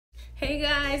Hey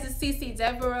guys, it's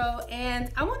Devereaux,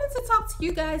 and I wanted to talk to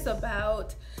you guys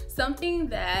about something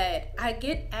that I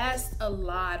get asked a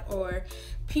lot, or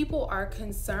people are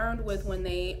concerned with when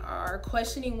they are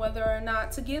questioning whether or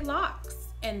not to get locks,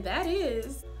 and that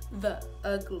is the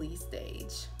ugly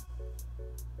stage.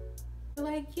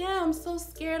 Like, yeah, I'm so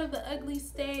scared of the ugly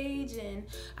stage, and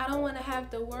I don't want to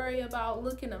have to worry about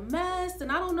looking a mess,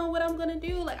 and I don't know what I'm gonna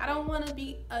do. Like, I don't want to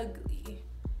be ugly.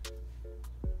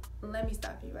 Let me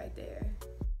stop you right there.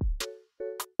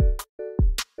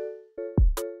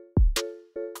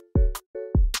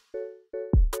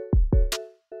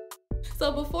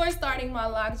 So before starting my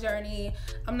lock journey,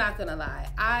 I'm not gonna lie,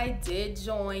 I did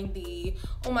join the,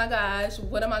 oh my gosh,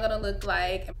 what am I gonna look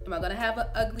like? Am I gonna have an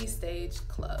ugly stage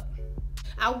club?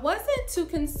 I wasn't too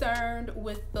concerned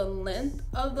with the length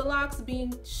of the locks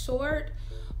being short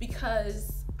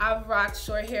because I've rocked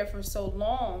short hair for so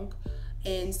long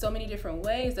in so many different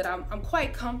ways that I'm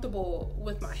quite comfortable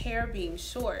with my hair being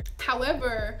short.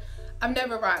 However, I've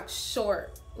never rocked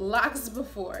short locks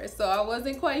before, so I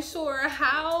wasn't quite sure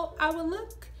how I would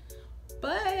look.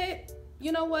 But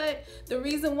you know what? The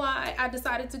reason why I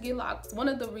decided to get locks, one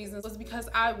of the reasons, was because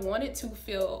I wanted to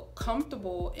feel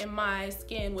comfortable in my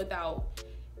skin without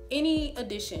any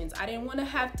additions. I didn't want to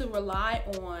have to rely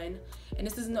on, and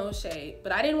this is no shade,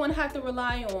 but I didn't want to have to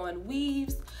rely on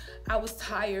weaves. I was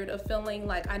tired of feeling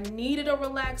like I needed a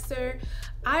relaxer.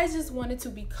 I just wanted to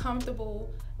be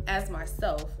comfortable as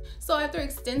myself. So after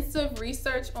extensive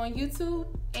research on YouTube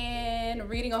and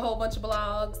reading a whole bunch of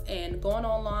blogs and going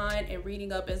online and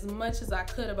reading up as much as I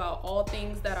could about all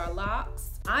things that are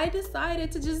locks, I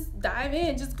decided to just dive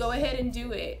in, just go ahead and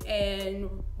do it and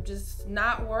just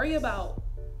not worry about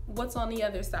what's on the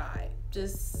other side.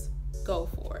 Just go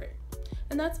for it.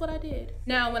 And that's what I did.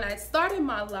 Now, when I started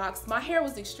my locks, my hair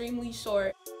was extremely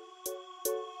short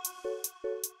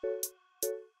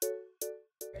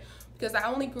because I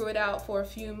only grew it out for a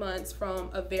few months from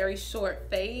a very short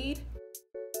fade.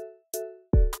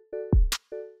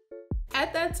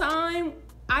 At that time,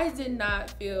 I did not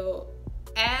feel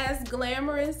as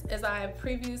glamorous as I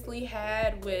previously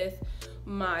had with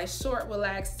my short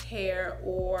relaxed hair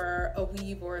or a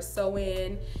weave or a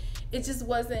sew-in. It just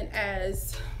wasn't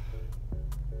as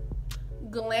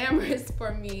glamorous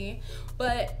for me,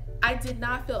 but I did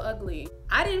not feel ugly.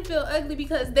 I didn't feel ugly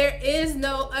because there is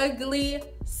no ugly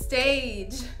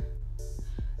stage.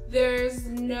 There's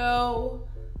no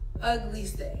ugly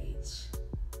stage.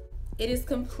 It is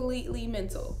completely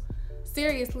mental.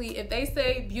 Seriously, if they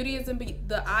say beauty is in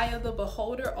the eye of the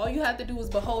beholder, all you have to do is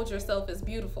behold yourself as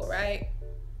beautiful, right?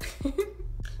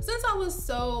 Since I was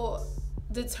so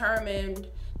determined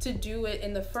to do it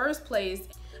in the first place,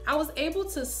 I was able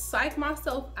to psych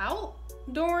myself out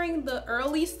during the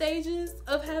early stages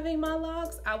of having my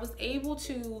locks. I was able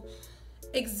to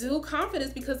exude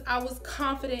confidence because I was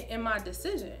confident in my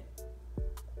decision.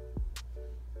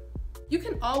 You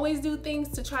can always do things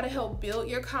to try to help build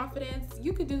your confidence.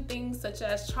 You could do things such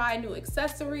as try new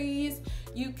accessories.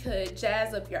 You could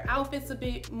jazz up your outfits a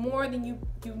bit more than you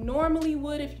normally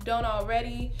would if you don't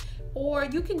already. Or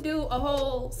you can do a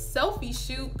whole selfie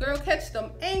shoot. Girl, catch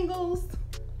them angles.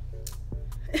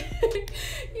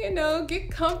 You know,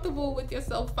 get comfortable with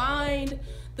yourself. Find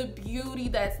the beauty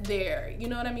that's there. You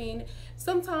know what I mean?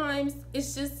 Sometimes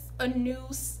it's just a new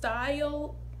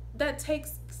style that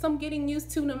takes some getting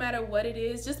used to, no matter what it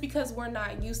is, just because we're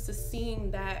not used to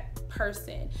seeing that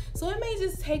person. So it may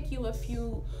just take you a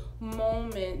few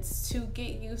moments to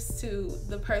get used to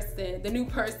the person, the new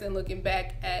person looking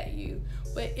back at you,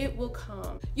 but it will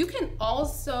come. You can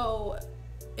also,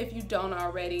 if you don't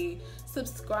already,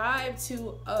 subscribe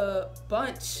to a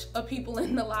bunch of people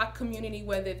in the lock community,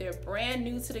 whether they're brand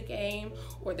new to the game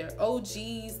or they're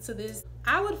OGs to this.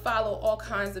 I would follow all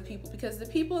kinds of people because the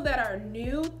people that are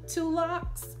new to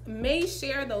locks may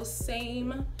share those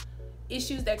same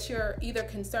issues that you're either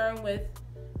concerned with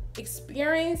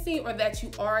experiencing or that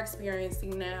you are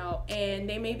experiencing now, and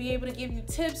they may be able to give you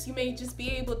tips. You may just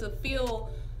be able to feel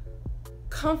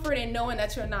comfort in knowing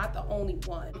that you're not the only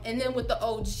one. And then with the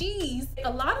OGs,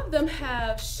 a lot of them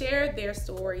have shared their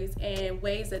stories and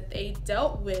ways that they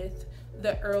dealt with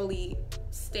the early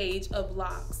stage of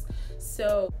locks.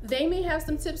 So they may have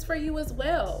some tips for you as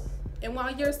well. And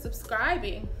while you're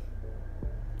subscribing,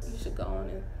 you should go on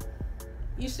and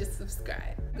you should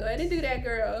subscribe. Go ahead and do that,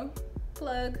 girl.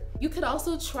 Plug. You could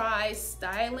also try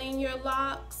styling your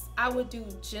locks. I would do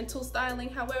gentle styling.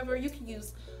 However, you can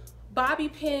use bobby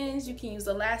pins, you can use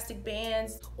elastic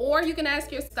bands, or you can ask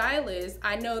your stylist.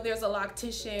 I know there's a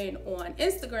loctician on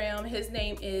Instagram. His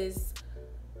name is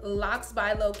Locs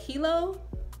by Low Kilo.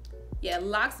 Yeah,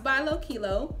 Locs by Low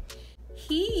Kilo.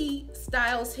 he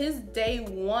styles his day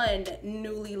one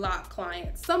newly locked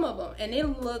clients, some of them, and it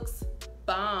looks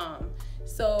bomb.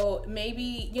 So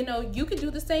maybe, you know, you could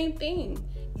do the same thing.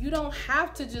 You don't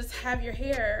have to just have your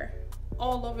hair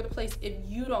all over the place if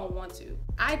you don't want to.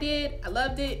 I did, I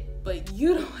loved it, but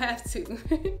you don't have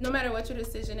to. No matter what your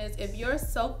decision is, if your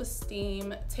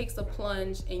self-esteem takes a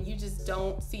plunge and you just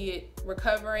don't see it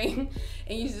recovering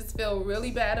and you just feel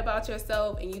really bad about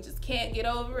yourself and you just can't get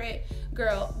over it,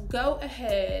 girl, go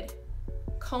ahead,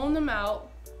 comb them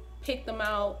out, pick them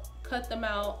out, cut them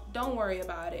out, don't worry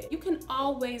about it. You can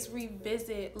always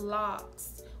revisit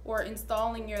locks or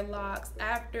installing your locks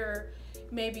after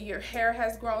maybe your hair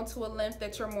has grown to a length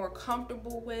that you're more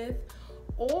comfortable with,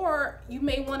 or you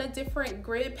may want a different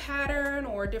grid pattern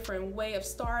or a different way of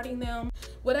starting them.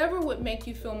 Whatever would make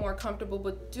you feel more comfortable,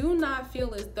 but do not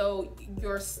feel as though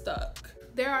you're stuck.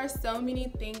 There are so many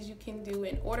things you can do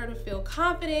in order to feel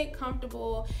confident,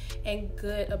 comfortable, and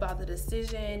good about the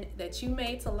decision that you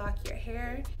made to lock your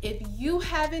hair. If you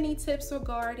have any tips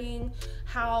regarding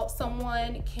how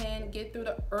someone can get through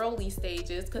the early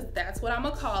stages, because that's what I'm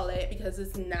gonna call it, because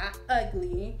it's not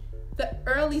ugly, the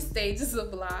early stages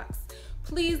of locks,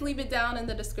 please leave it down in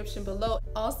the description below.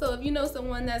 Also, if you know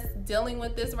someone that's dealing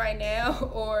with this right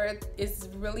now or is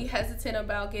really hesitant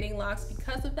about getting locks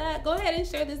because of that, go ahead and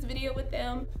share this video with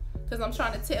them, because I'm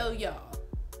trying to tell y'all,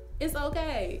 it's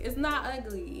okay. It's not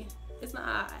ugly. It's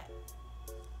not.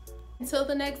 Until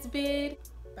the next vid,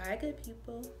 bye good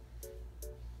people.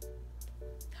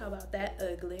 How about that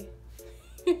ugly?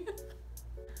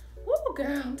 Woo,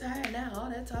 girl, I'm tired now, all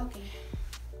that talking.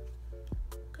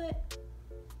 Good.